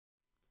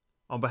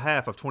On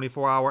behalf of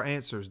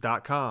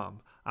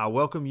 24HourAnswers.com, I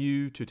welcome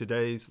you to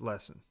today's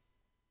lesson.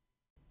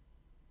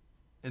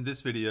 In this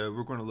video,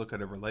 we're going to look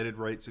at a related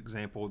rates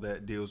example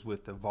that deals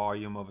with the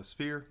volume of a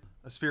sphere.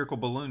 A spherical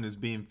balloon is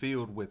being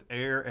filled with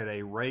air at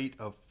a rate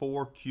of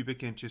 4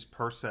 cubic inches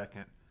per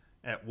second.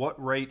 At what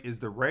rate is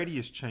the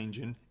radius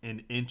changing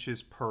in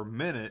inches per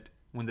minute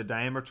when the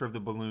diameter of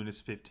the balloon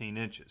is 15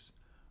 inches?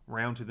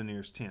 Round to the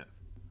nearest tenth.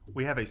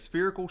 We have a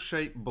spherical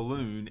shaped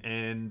balloon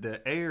and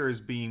the air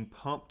is being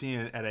pumped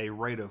in at a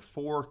rate of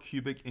 4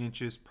 cubic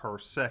inches per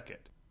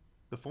second.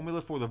 The formula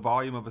for the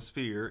volume of a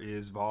sphere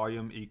is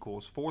volume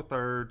equals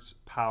 4/3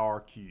 power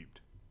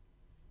cubed.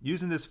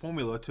 Using this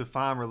formula to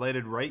find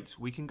related rates,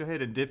 we can go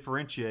ahead and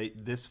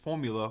differentiate this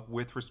formula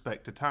with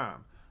respect to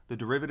time. The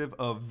derivative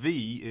of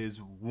v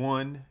is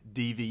 1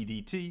 dv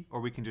dt,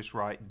 or we can just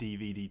write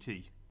dv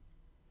dt,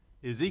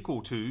 is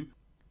equal to,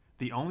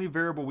 the only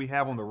variable we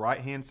have on the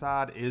right hand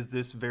side is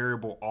this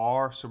variable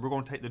r, so we're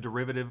going to take the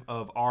derivative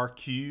of r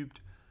cubed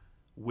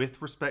with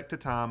respect to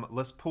time.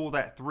 Let's pull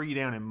that 3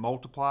 down and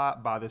multiply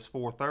it by this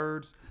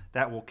 4/3.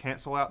 That will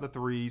cancel out the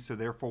 3's, so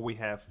therefore we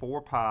have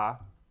 4 pi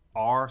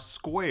r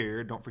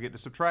squared, don't forget to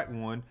subtract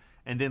 1,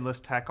 and then let's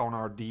tack on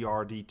our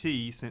dr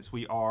dt since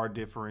we are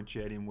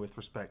differentiating with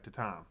respect to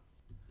time.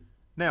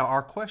 Now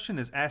our question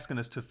is asking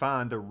us to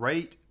find the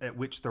rate at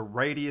which the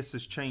radius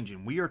is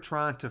changing. We are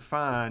trying to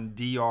find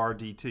dr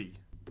dt.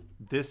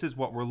 This is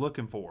what we're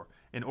looking for.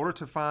 In order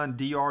to find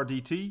dr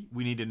dt,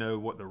 we need to know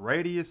what the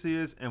radius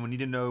is and we need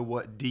to know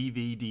what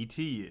dv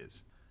dt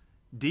is.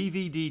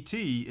 dv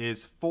dt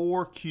is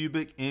 4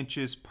 cubic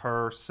inches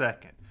per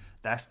second.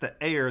 That's the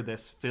air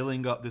that's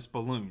filling up this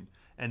balloon.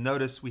 And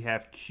notice we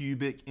have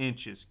cubic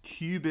inches.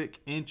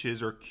 Cubic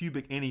inches, or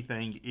cubic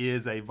anything,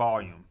 is a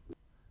volume.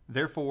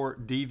 Therefore,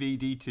 dv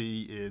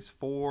dt is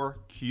 4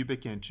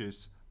 cubic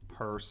inches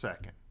per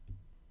second.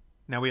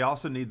 Now we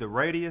also need the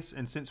radius,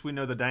 and since we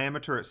know the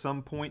diameter at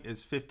some point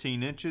is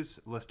 15 inches,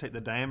 let's take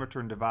the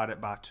diameter and divide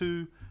it by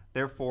 2.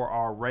 Therefore,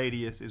 our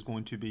radius is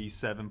going to be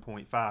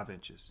 7.5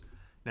 inches.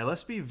 Now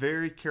let's be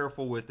very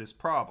careful with this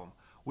problem.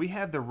 We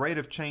have the rate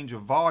of change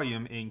of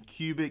volume in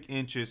cubic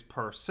inches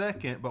per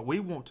second, but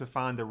we want to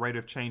find the rate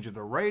of change of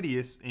the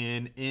radius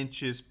in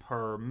inches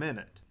per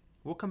minute.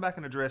 We'll come back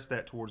and address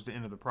that towards the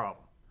end of the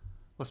problem.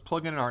 Let's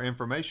plug in our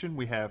information.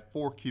 We have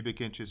 4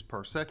 cubic inches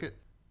per second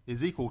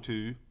is equal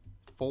to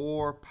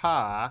 4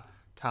 pi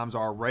times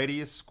our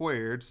radius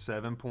squared,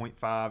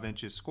 7.5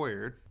 inches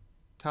squared,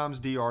 times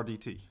dr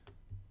dt.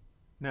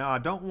 Now I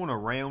don't want to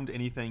round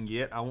anything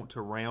yet. I want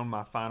to round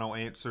my final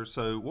answer.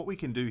 So what we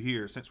can do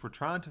here, since we're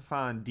trying to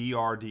find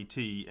dr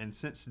dt, and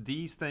since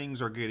these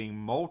things are getting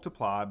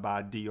multiplied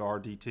by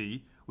dr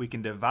dt, we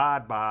can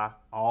divide by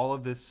all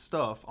of this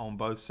stuff on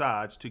both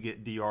sides to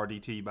get dr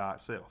dt by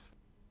itself.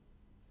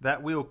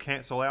 That will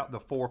cancel out the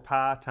 4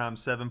 pi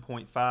times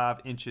 7.5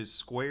 inches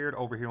squared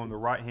over here on the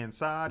right hand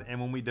side, and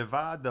when we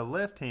divide the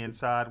left hand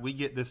side we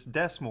get this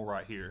decimal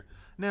right here.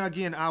 Now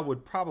again, I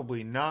would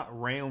probably not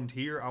round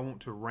here. I want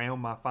to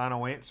round my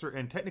final answer,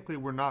 and technically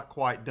we're not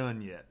quite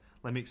done yet.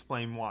 Let me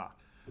explain why.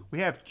 We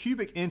have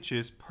cubic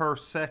inches per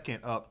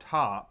second up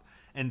top,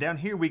 and down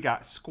here we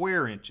got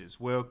square inches.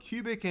 Well,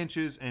 cubic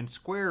inches and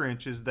square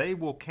inches, they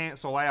will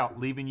cancel out,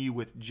 leaving you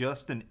with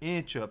just an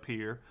inch up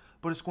here,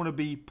 but it's going to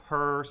be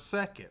per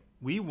second.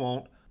 We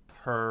want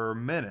per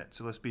minute,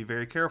 so let's be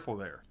very careful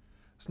there.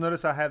 So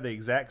notice I have the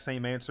exact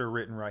same answer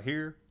written right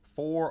here.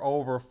 4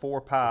 over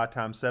 4 pi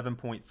times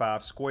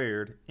 7.5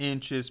 squared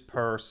inches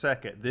per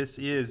second. This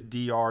is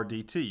dr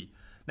dt.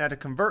 Now to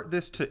convert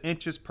this to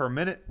inches per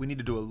minute, we need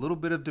to do a little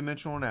bit of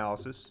dimensional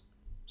analysis.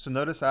 So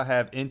notice I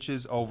have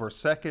inches over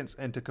seconds,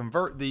 and to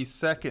convert these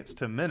seconds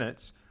to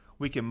minutes,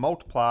 we can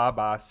multiply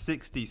by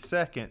 60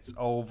 seconds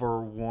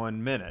over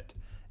 1 minute.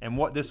 And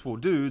what this will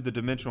do, the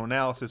dimensional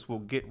analysis will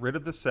get rid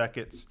of the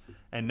seconds,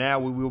 and now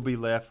we will be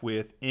left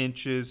with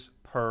inches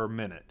per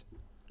minute.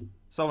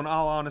 So in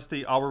all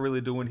honesty, all we're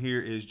really doing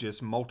here is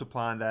just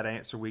multiplying that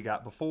answer we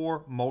got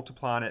before,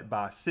 multiplying it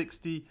by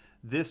 60.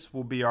 This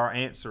will be our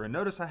answer. And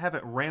notice I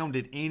haven't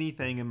rounded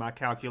anything in my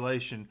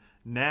calculation.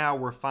 Now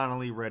we're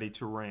finally ready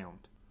to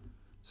round.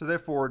 So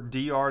therefore,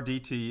 dr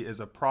dt is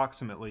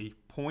approximately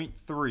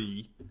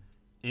 0.3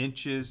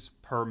 inches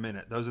per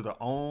minute. Those are the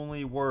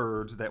only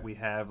words that we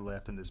have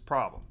left in this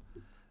problem.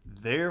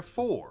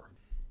 Therefore,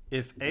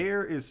 if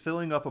air is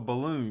filling up a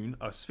balloon,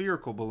 a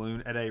spherical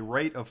balloon, at a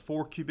rate of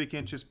 4 cubic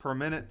inches per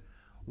minute,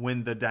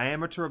 when the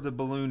diameter of the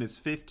balloon is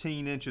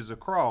 15 inches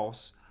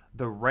across,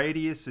 the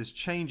radius is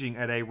changing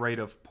at a rate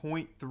of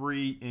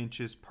 0.3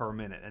 inches per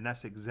minute. And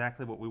that's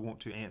exactly what we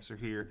want to answer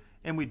here,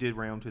 and we did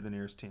round to the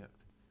nearest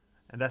tenth.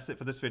 And that's it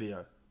for this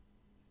video.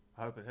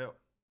 I hope it helped.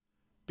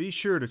 Be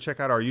sure to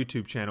check out our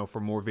YouTube channel for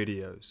more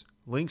videos.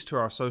 Links to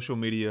our social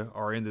media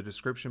are in the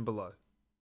description below.